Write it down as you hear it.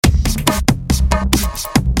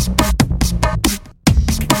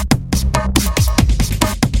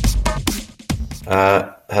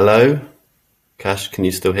Hello, Cash. Can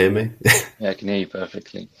you still hear me? Yeah, I can hear you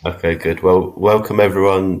perfectly. Okay, good. Well, welcome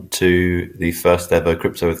everyone to the first ever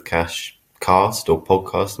Crypto with Cash cast or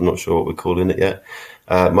podcast. I'm not sure what we're calling it yet.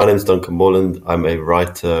 My name is Duncan Morland. I'm a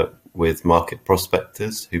writer with Market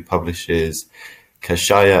Prospectors who publishes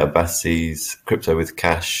Kashaya Abbasi's Crypto with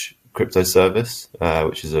Cash crypto service,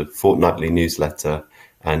 which is a fortnightly newsletter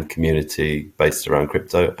and community based around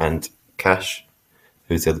crypto. And Cash,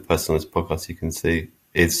 who's the other person on this podcast you can see,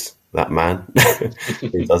 is that man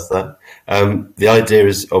who does that. The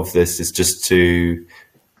idea of this is just to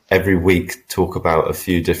every week talk about a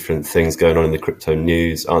few different things going on in the crypto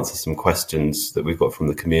news, answer some questions that we've got from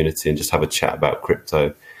the community, and just have a chat about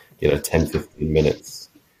crypto, 10, 15 minutes.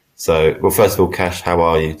 So, well, first of all, Cash, how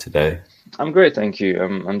are you today? I'm great, thank you.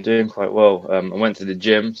 I'm doing quite well. I went to the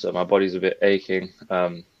gym, so my body's a bit aching.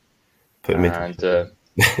 Putting me to And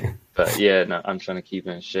shame. but yeah, no, I'm trying to keep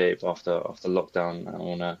in shape after lockdown. I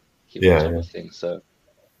want to keep on Yeah, top yeah. of things. So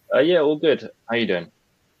yeah, all good. How you doing?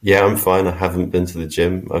 Yeah, I'm fine. I haven't been to the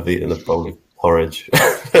gym. I've eaten a bowl of porridge.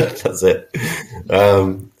 That's it.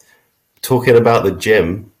 Um, Talking about the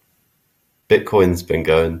gym, Bitcoin's been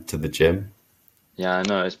going to the gym. Yeah, I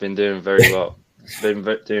know it's been doing very well. It's been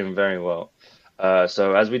doing very well.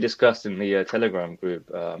 So as we discussed in the Telegram group,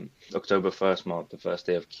 October 1st marked the first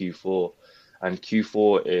day of Q4, and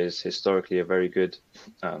Q4 is historically a very good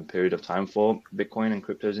period of time for Bitcoin and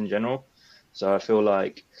cryptos in general. So I feel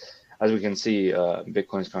like, as we can see,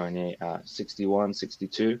 Bitcoin's currently at 61,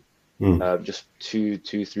 62, Mm, just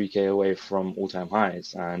 3K away from all-time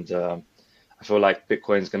highs, and I feel like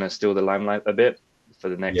Bitcoin's going to steal the limelight a bit for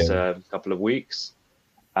the next yeah, couple of weeks.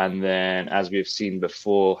 And then, as we've seen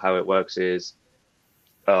before, how it works is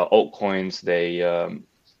altcoins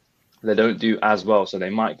they don't do as well, so they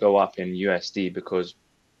might go up in USD because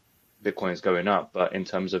Bitcoin is going up, but in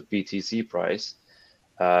terms of BTC price,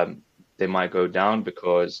 um, they might go down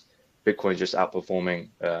because Bitcoin is just outperforming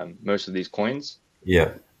most of these coins.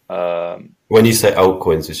 yeah. Um, When you say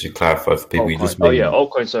altcoins, we should clarify for people. You Altcoin. just Oh yeah, mean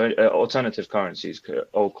altcoins. So alternative currencies.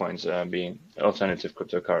 Altcoins being alternative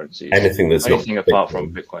cryptocurrencies. anything that's not Anything apart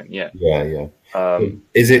from Bitcoin. Bitcoin. Yeah. Yeah, yeah. Um,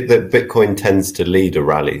 Is it that Bitcoin tends to lead a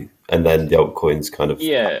rally and then the altcoins kind of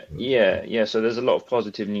yeah. Yeah. Yeah. So there's a lot of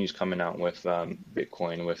positive news coming out with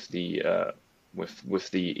Bitcoin, with the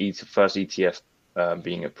first ETF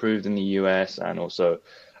being approved in the US, and also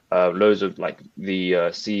loads of like the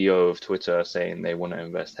CEO of Twitter saying they want to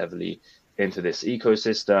invest heavily into this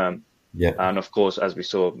ecosystem. yeah, And of course, as we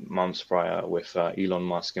saw months prior with Elon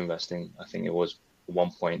Musk investing, I think it was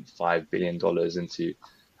 $1.5 billion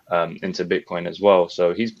into Bitcoin as well.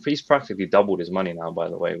 So he's practically doubled his money now, by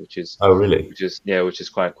the way, which is oh really? which is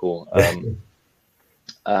quite cool.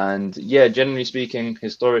 And yeah, generally speaking,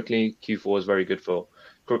 historically, Q4 is very good for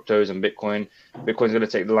cryptos and Bitcoin. Bitcoin's going to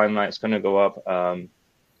take the limelight; it's going to go up,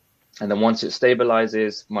 and then once it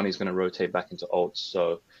stabilizes, money's going to rotate back into alts.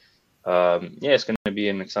 So yeah, it's going to be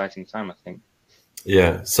an exciting time, I think.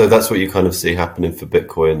 Yeah, so that's what you kind of see happening for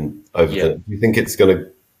Bitcoin over Yeah. the. Do you think it's going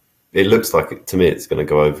to? It looks like to me it's going to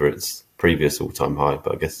go over its previous all-time high,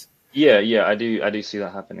 but I guess. Yeah, yeah, I do see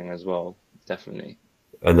that happening as well, definitely.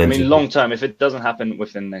 And I then do mean, you long think, term, if it doesn't happen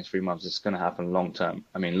within the next 3 months, it's going to happen long term.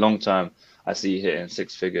 I mean, long term, I see it hitting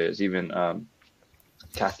six figures. Even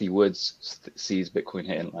Kathy Woods sees Bitcoin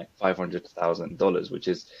hitting like $500,000, which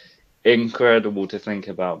is incredible to think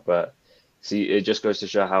about. But see, it just goes to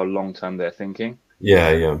show how long term they're thinking.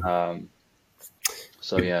 yeah, yeah, Um,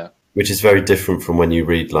 so yeah, which is very different from when you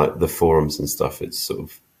read like the forums and stuff. It's sort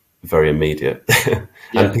of very immediate. And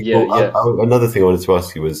yeah, yeah, people, yeah, another thing I wanted to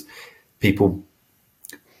ask you was, people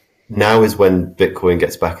now is when Bitcoin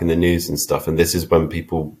gets back in the news and stuff, and this is when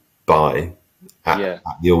people buy at yeah,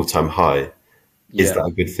 the all-time high. Is yeah. that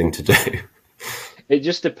a good thing to do? It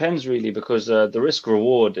just depends really because the risk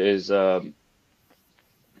reward is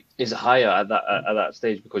higher at that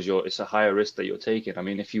stage because it's a higher risk that you're taking. I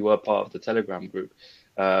mean, if you were part of the Telegram group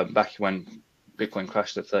back when Bitcoin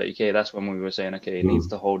crashed at 30K, that's when we were saying, okay, it needs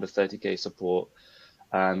Mm, to hold a 30K support,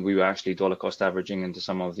 and we were actually dollar cost averaging into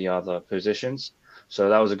some of the other positions. So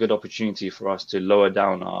that was a good opportunity for us to lower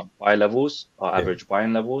down our buy levels, our yeah, average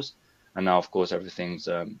buying levels, and now of course everything's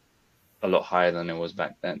a lot higher than it was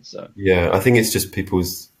back then. So yeah. I think it's just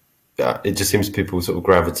people's. It just seems people sort of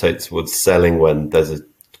gravitate towards selling when there's a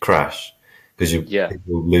crash because yeah,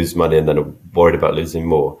 people lose money and then are worried about losing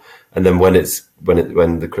more. And then when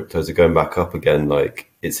the cryptos are going back up again, like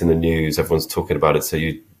it's in the news, everyone's talking about it. So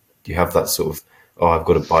you have that sort of, oh, I've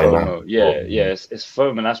got to buy now. FOMO, yeah, yeah, it's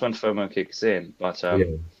FOMO, and that's when FOMO kicks in. But Yeah,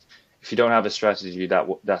 if you don't have a strategy,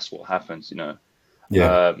 that's what happens, you know.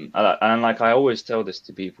 Yeah. And like I always tell this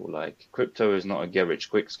to people, like crypto is not a get rich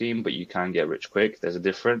quick scheme, but you can get rich quick. There's a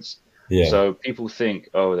difference. Yeah. So people think,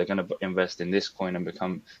 oh, they're going to invest in this coin and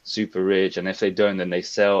become super rich. And if they don't, then they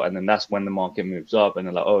sell. And then that's when the market moves up. And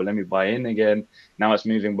they're like, oh, let me buy in again. Now it's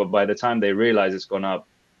moving. But by the time they realize it's gone up,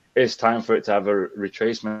 it's time for it to have a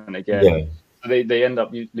retracement again. Yeah. So they end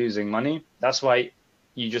up losing money. That's why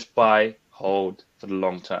you just buy, hold for the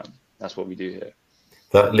long term. That's what we do here.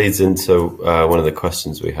 That leads into one of the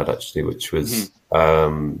questions we had actually, which was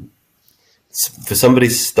for somebody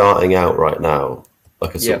starting out right now,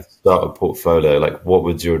 like a sort of starter portfolio, like what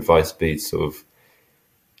would your advice be? Sort of,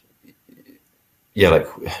 yeah, like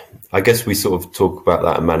I guess we sort of talk about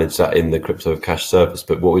that and manage that in the Crypto with Cash service,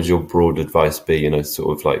 but what would your broad advice be? You know,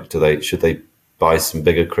 sort of like, should they buy some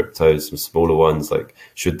bigger cryptos, some smaller ones? Like,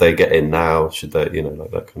 should they get in now? Should they, you know, like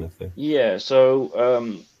that kind of thing? Yeah.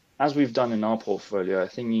 So as we've done in our portfolio, I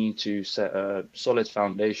think you need to set a solid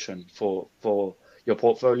foundation for your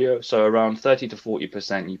portfolio. So around 30 to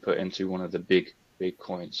 40% you put into one of the big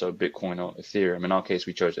coins, so Bitcoin or Ethereum. In our case,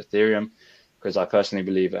 we chose Ethereum because I personally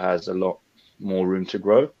believe it has a lot more room to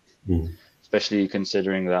grow, especially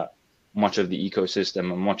considering that much of the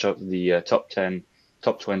ecosystem and much of the top 10,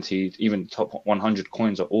 top 20, even top 100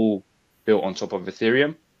 coins are all built on top of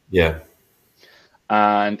Ethereum. Yeah.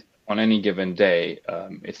 And on any given day,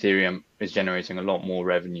 Ethereum is generating a lot more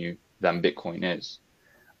revenue than Bitcoin is,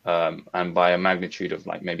 and by a magnitude of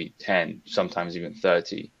like maybe 10, sometimes even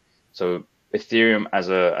 30. So Ethereum as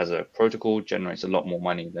a protocol generates a lot more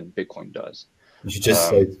money than Bitcoin does. You should just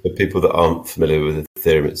say for people that aren't familiar with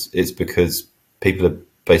Ethereum, it's because people are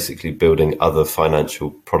basically building other financial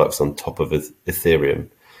products on top of Ethereum.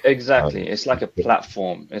 Exactly. It's like a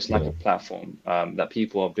platform. It's like a platform that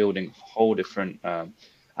people are building whole different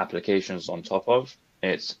applications on top of.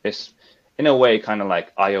 It's in a way kind of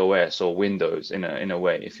like iOS or Windows in a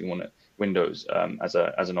way, if you want to Windows as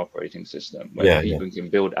an operating system where people can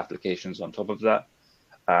build applications on top of that.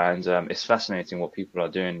 And it's fascinating what people are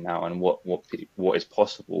doing now and what is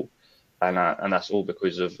possible, and that's all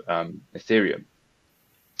because of Ethereum.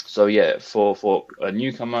 So yeah, for a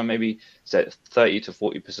newcomer, maybe set 30 to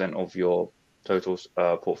 40% of your total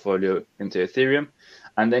portfolio into Ethereum,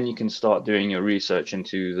 and then you can start doing your research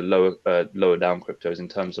into the lower down cryptos in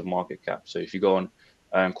terms of market cap. So if you go on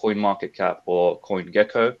CoinMarketCap or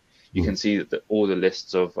CoinGecko, you can see that all the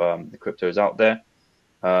lists of the cryptos out there.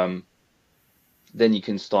 Then you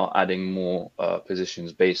can start adding more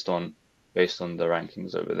positions based on the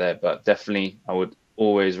rankings over there. But definitely, I would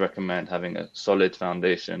always recommend having a solid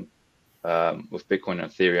foundation with Bitcoin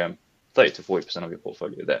and Ethereum, 30 to 40% of your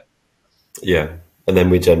portfolio there. Yeah. And then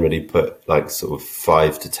we generally put like sort of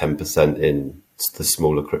 5 to 10% in the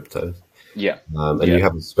smaller cryptos. Yeah. And you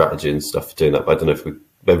have a strategy and stuff for doing that. But I don't know if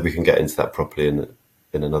maybe we can get into that properly in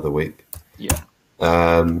another week. Yeah.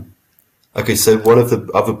 Okay, so one of the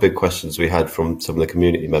other big questions we had from some of the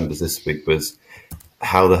community members this week was,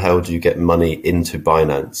 how the hell do you get money into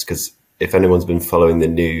Binance? Because if anyone's been following the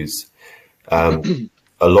news, a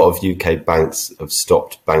lot of UK banks have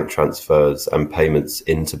stopped bank transfers and payments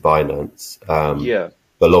into Binance. But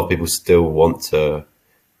a lot of people still want to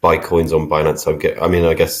buy coins on Binance. So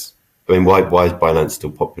why is Binance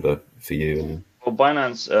still popular for you? Well,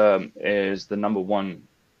 Binance is the number one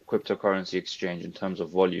cryptocurrency exchange in terms of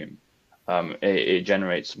volume. It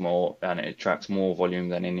generates more and it attracts more volume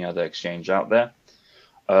than any other exchange out there.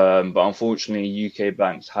 But unfortunately,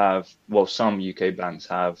 some UK banks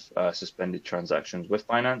have suspended transactions with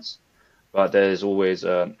Binance, but there's always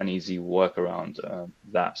an easy workaround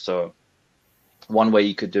that. So one way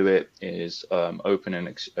you could do it is open an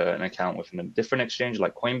account with a different exchange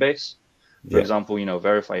like Coinbase, for example.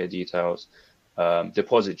 Verify your details,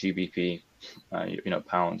 deposit GBP,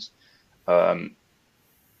 pounds.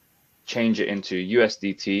 Change it into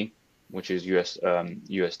USDT, which is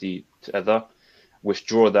USD Tether,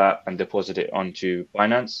 withdraw that and deposit it onto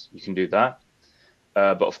Binance. You can do that.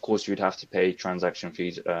 But of course, you'd have to pay transaction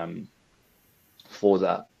fees for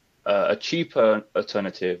that. A cheaper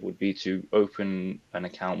alternative would be to open an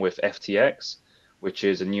account with FTX, which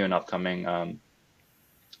is a new and upcoming, an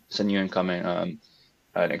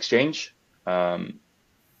exchange.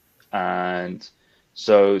 And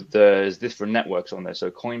so there's different networks on there. So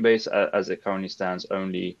Coinbase, as it currently stands,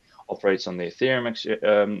 only operates on the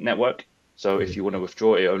Ethereum network. So if you want to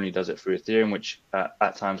withdraw, it only does it through Ethereum, which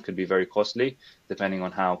at times could be very costly, depending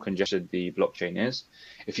on how congested the blockchain is.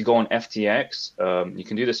 If you go on FTX, you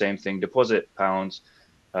can do the same thing, deposit pounds,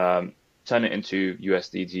 turn it into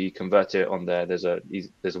USDT, convert it on there. There's a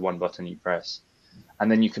one button you press, and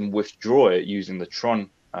then you can withdraw it using the Tron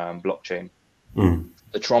blockchain.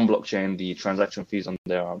 the Tron blockchain, the transaction fees on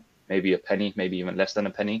there are maybe a penny, maybe even less than a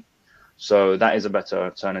penny. So that is a better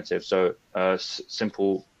alternative. So a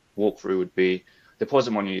simple walkthrough would be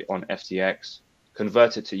deposit money on FTX,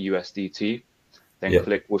 convert it to USDT, then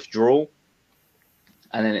click withdrawal,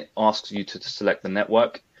 and then it asks you to select the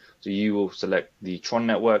network. So you will select the Tron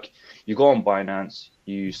network. You go on Binance,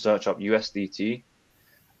 you search up USDT,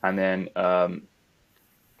 and then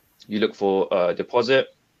you look for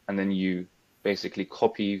deposit, and then you basically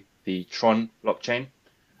copy the Tron blockchain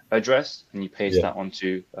address and you paste that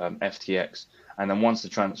onto FTX. And then once the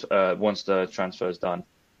transfer is done,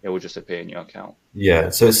 it will just appear in your account. Yeah,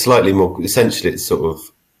 so it's slightly more, essentially it's sort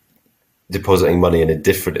of depositing money in a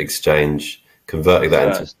different exchange, converting that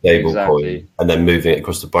into stable coin, and then moving it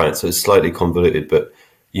across to Binance. So it's slightly convoluted, but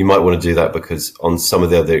you might want to do that because on some of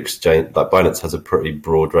the other exchange, like Binance has a pretty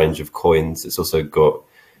broad range of coins. It's also got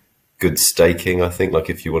good staking, I think, like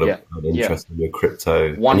if you want to have an interest in your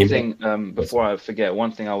crypto. One thing, before I forget,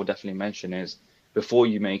 one thing I will definitely mention is before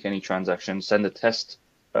you make any transaction, send a test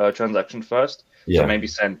transaction first. So maybe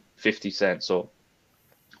send 50 cents or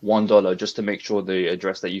 $1 just to make sure the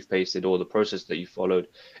address that you've pasted or the process that you followed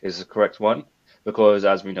is the correct one. Because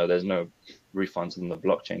as we know, there's no refunds in the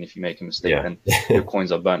blockchain. If you make a mistake, then your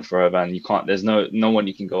coins are burnt forever, and you can't. There's no one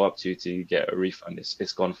you can go up to get a refund.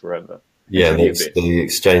 It's gone forever. Yeah, the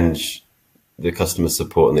exchange, the customer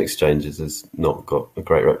support on the exchanges has not got a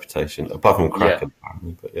great reputation, apart from Kraken,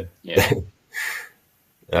 apparently.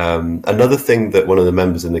 But another thing that one of the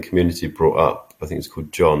members in the community brought up, I think it's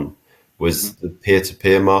called John, was the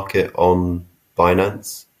peer-to-peer market on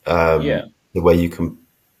Binance. The way you can,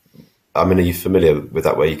 I mean, are you familiar with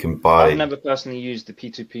that? Where you can buy? I've never personally used the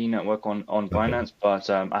P2P network on Binance, but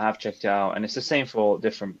I have checked it out, and it's the same for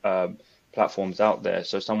different platforms out there.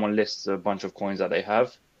 So someone lists a bunch of coins that they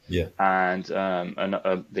have, and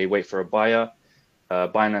they wait for a buyer.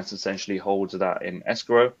 Binance essentially holds that in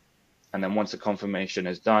escrow, and then once the confirmation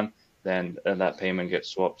is done, then that payment gets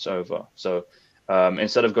swapped over. So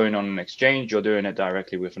instead of going on an exchange, you're doing it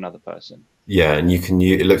directly with another person. Yeah, and you can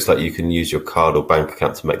use, it looks like you can use your card or bank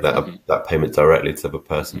account to make that payment directly to the other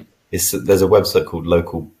person. There's a website called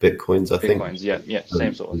Local Bitcoins, I think. Bitcoins,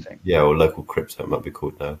 same sort of thing. Yeah, or Local Crypto, it might be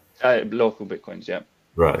called now. Local Bitcoins, yeah.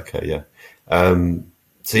 Right, okay, yeah.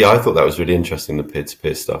 So yeah, I thought that was really interesting, the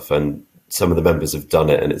peer-to-peer stuff, and some of the members have done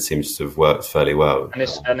it, and it seems to have worked fairly well.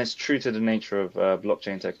 And it's true to the nature of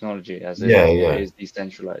blockchain technology, as it is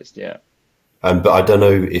decentralized, But I don't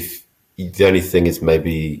know if the only thing is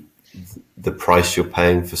maybe the price you're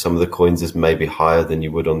paying for some of the coins is maybe higher than you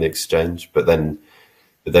would on the exchange, but then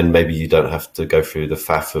maybe you don't have to go through the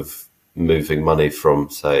faff of moving money from,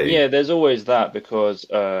 say... Yeah, there's always that because,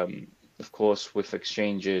 of course, with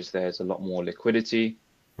exchanges, there's a lot more liquidity.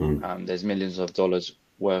 There's millions of dollars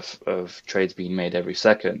worth of trades being made every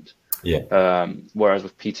second. Whereas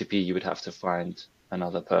with P2P, you would have to find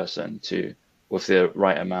another person with the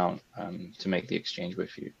right amount to make the exchange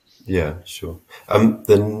with you. Yeah, sure.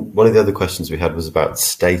 Then one of the other questions we had was about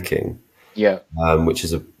staking. Which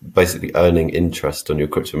is basically earning interest on your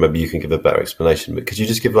crypto. Maybe you can give a better explanation, but could you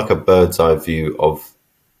just give like a bird's eye view of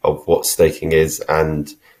what staking is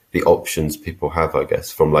and the options people have, I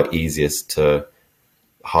guess, from like easiest to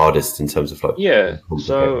hardest in terms of like...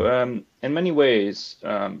 So in many ways,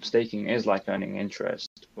 staking is like earning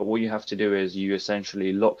interest, but what you have to do is you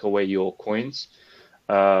essentially lock away your coins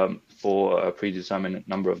for a predetermined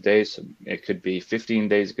number of days. It could be 15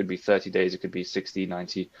 days, it could be 30 days, it could be 60,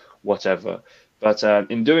 90, whatever. But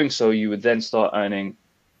in doing so, you would then start earning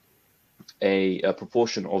a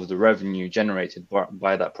proportion of the revenue generated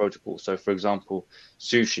by that protocol. So for example,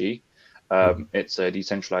 Sushi, it's a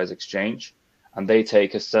decentralized exchange, and they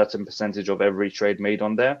take a certain percentage of every trade made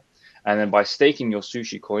on there. And then by staking your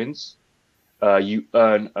Sushi coins, you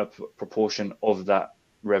earn a proportion of that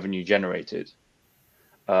revenue generated.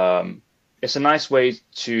 It's a nice way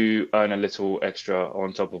to earn a little extra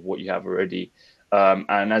on top of what you have already.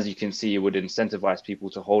 And as you can see, it would incentivize people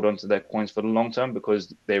to hold on to their coins for the long term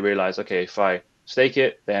because they realize, okay, if I stake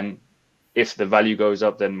it, then if the value goes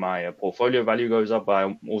up, then my portfolio value goes up, but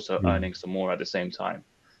I'm also earning some more at the same time.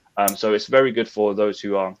 So it's very good for those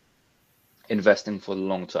who are investing for the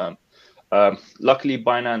long term. Luckily,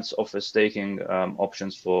 Binance offers staking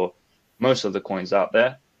options for most of the coins out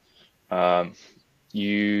there.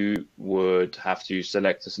 You would have to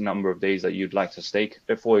select a number of days that you'd like to stake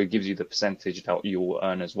before it gives you the percentage that you will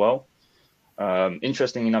earn as well.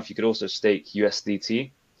 Interesting enough, you could also stake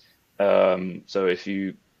USDT. So if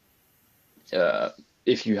you have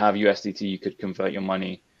USDT, you could convert your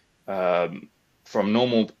money from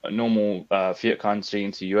normal fiat currency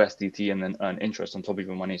into USDT and then earn interest on top of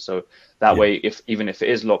your money. So that way, even if it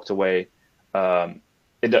is locked away,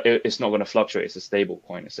 it's not going to fluctuate. It's a stable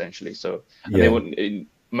coin essentially. So and they would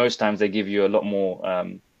most times they give you a lot more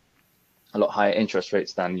a lot higher interest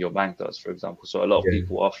rates than your bank does, for example. So a lot of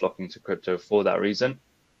people are flocking to crypto for that reason.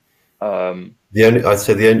 I'd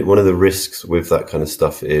say one of the risks with that kind of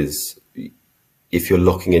stuff is if you're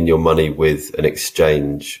locking in your money with an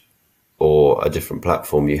exchange or a different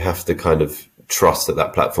platform, you have to kind of trust that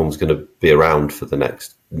that platform is going to be around for the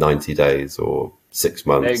next 90 days or 6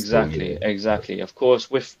 months. Exactly. Of course,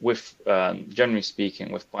 with generally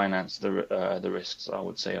speaking, with Binance, the risks I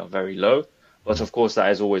would say are very low. But of course,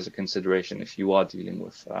 that is always a consideration if you are dealing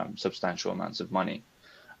with substantial amounts of money.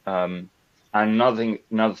 And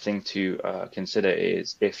another thing to consider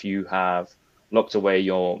is if you have locked away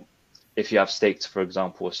if you have staked, for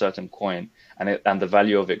example, a certain coin and the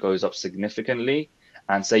value of it goes up significantly,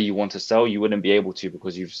 and say you want to sell, you wouldn't be able to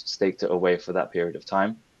because you've staked it away for that period of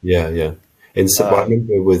time. Yeah. I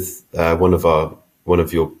remember with one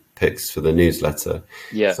of your picks for the newsletter,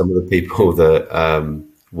 some of the people that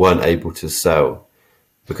weren't able to sell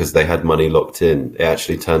because they had money locked in, it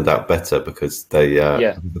actually turned out better because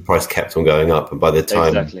the price kept on going up, and by the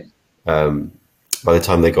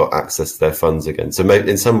time they got access to their funds again, so maybe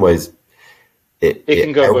in some ways it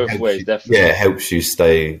can go both ways. Definitely, it helps you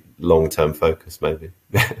stay long-term focused, maybe.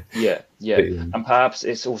 Yeah. And perhaps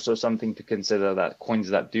it's also something to consider that coins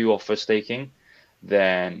that do offer staking,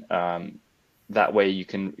 then that way you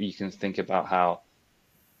can think about how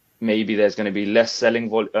maybe there's going to be less selling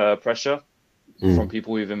pressure from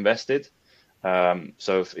people who've invested.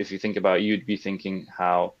 So if you think about it, you'd be thinking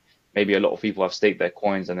how maybe a lot of people have staked their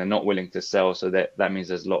coins and they're not willing to sell, so that means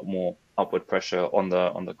there's a lot more upward pressure on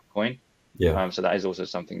the coin. So that is also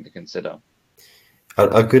something to consider.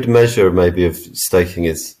 A good measure maybe of staking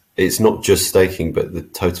is it's not just staking, but the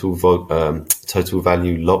total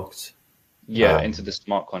value locked. Into the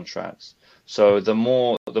smart contracts. So the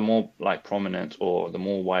more like prominent or the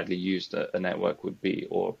more widely used a network would be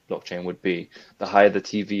or blockchain would be, the higher the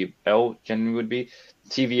TVL generally would be.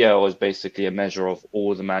 TVL is basically a measure of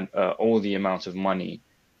all the amount of money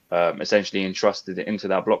essentially entrusted into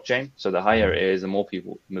that blockchain. So the higher it is, the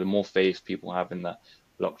more faith people have in that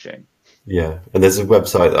blockchain. Yeah, and there's a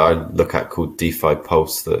website that I look at called DeFi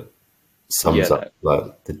Pulse that sums up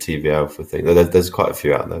like the TVL for things. There's quite a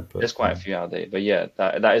few out there. There's quite a few out there, but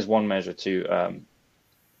that is one measure to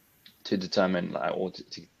determine or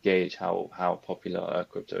to gauge how popular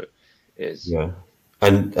crypto is. Yeah,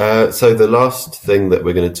 and so the last thing that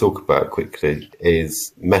we're going to talk about quickly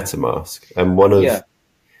is MetaMask, and one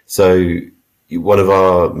of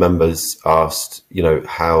our members asked,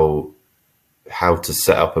 how to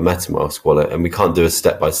set up a MetaMask wallet, and we can't do a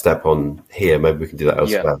step-by-step on here. Maybe we can do that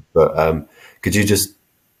elsewhere. But could you just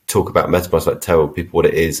talk about MetaMask, like tell people what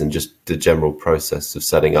it is and just the general process of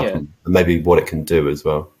setting up and maybe what it can do as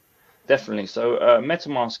well? Definitely. So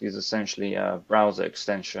MetaMask is essentially a browser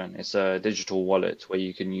extension. It's a digital wallet where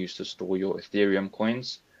you can use to store your Ethereum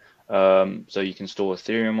coins. So you can store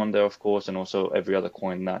Ethereum on there, of course, and also every other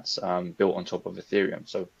coin that's built on top of Ethereum.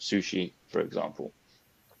 So Sushi, for example.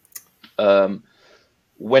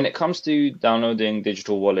 When it comes to downloading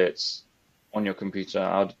digital wallets on your computer,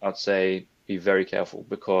 I'd say be very careful,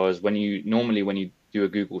 because when you do a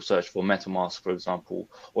Google search for MetaMask, for example,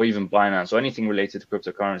 or even Binance or anything related to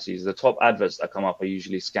cryptocurrencies, the top adverts that come up are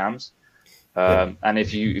usually scams. And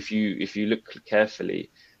if you look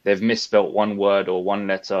carefully, they've misspelt one word or one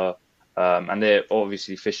letter, and they're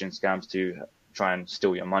obviously phishing scams to try and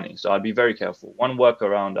steal your money. So I'd be very careful. One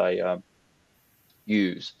workaround I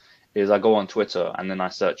use is I go on Twitter and then I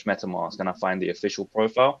search MetaMask and I find the official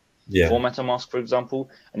profile for MetaMask, for example,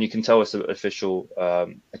 and you can tell it's an official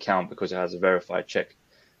account because it has a verified check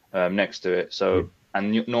next to it. So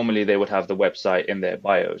and normally they would have the website in their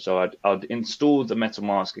bio. So I'd install the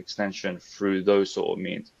MetaMask extension through those sort of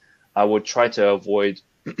means. I would try to avoid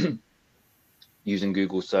using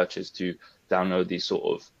Google searches to download these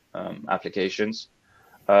sort of applications.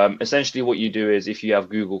 Essentially, what you do is if you have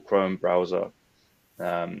Google Chrome browser,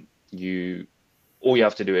 all you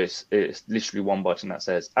have to do is literally one button that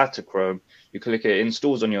says add to Chrome. You click it,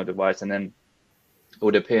 installs on your device, and then it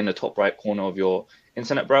would appear in the top right corner of your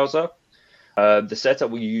internet browser. The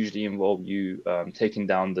setup will usually involve you taking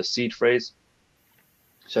down the seed phrase.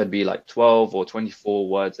 So it'd be like 12 or 24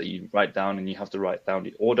 words that you write down, and you have to write down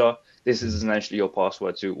the order. This is essentially your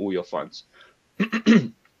password to all your funds.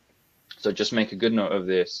 So just make a good note of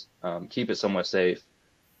this. Keep it somewhere safe.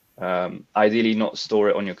 Ideally not store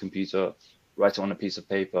it on your computer, write it on a piece of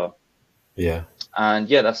paper. And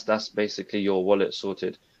yeah, that's basically your wallet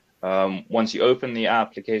sorted. Once you open the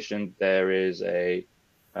application, there is a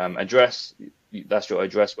address. That's your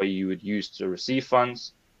address where you would use to receive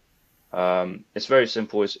funds. It's very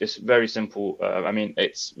simple. It's very simple. I mean,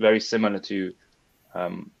 it's very similar to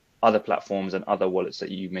other platforms and other wallets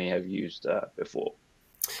that you may have used before.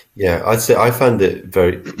 Yeah, I'd say I found it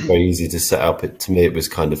very easy to set up. To me, it was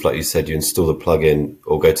kind of like you said, you install the plugin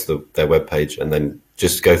or go to their webpage and then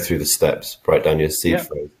just go through the steps, write down your seed Yeah.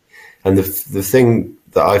 phrase. And the thing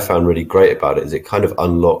that I found really great about it is it kind of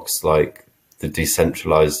unlocks like the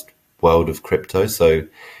decentralized world of crypto. So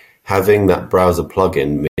having that browser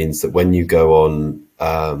plugin means that when you go on,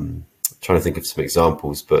 trying to think of some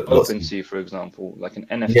examples, but OpenSea, for example, like an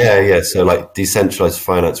NFT. yeah. So like decentralized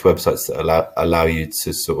finance websites that allow you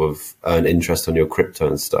to sort of earn interest on your crypto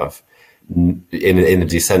and stuff in a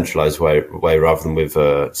decentralized way rather than with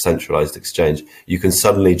a centralized exchange. You can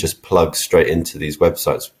suddenly just plug straight into these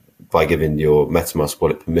websites by giving your MetaMask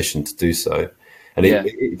wallet permission to do so. And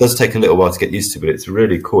it does take a little while to get used to, but it's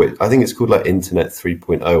really cool. I think it's called like Internet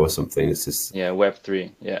 3.0 or something. It's just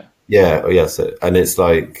Web3. Yeah. Yeah, so, and it's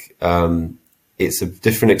like it's a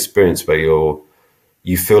different experience where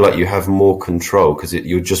you feel like you have more control because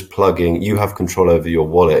you're just plugging. You have control over your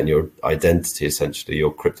wallet and your identity, essentially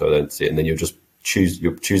your crypto identity, and then you're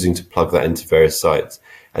choosing to plug that into various sites,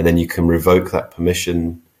 and then you can revoke that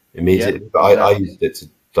permission immediately. Yeah, but exactly. I used it to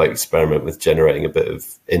like experiment with generating a bit of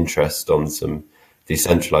interest on some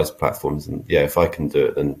decentralized platforms, and yeah, if I can do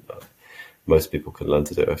it, then most people can learn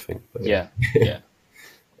to do it, I think. But, Yeah.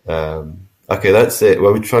 Okay, that's it.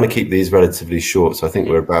 Well, we're trying to keep these relatively short, so I think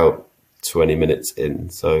we're about 20 minutes in.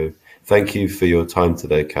 So thank you for your time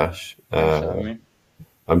today, Cash.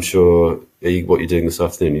 I'm sure what you're doing this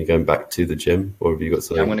afternoon, you're going back to the gym, or have you got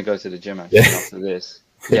something? Yeah, I'm going to go to the gym actually after this.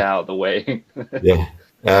 Yeah, out of the way. Yeah.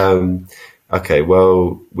 Okay,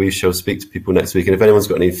 well, we shall speak to people next week. And if anyone's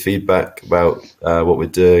got any feedback about what we're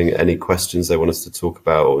doing, any questions they want us to talk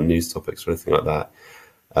about or news topics or anything like that,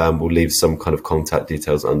 we'll leave some kind of contact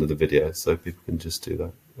details under the video so people can just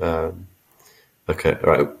do that. Okay, all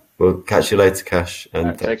right. We'll catch you later, Cash.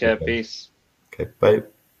 And Take care. Peace. Okay, bye.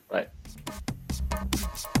 Bye.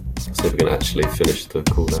 See if we can actually finish the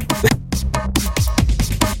call now.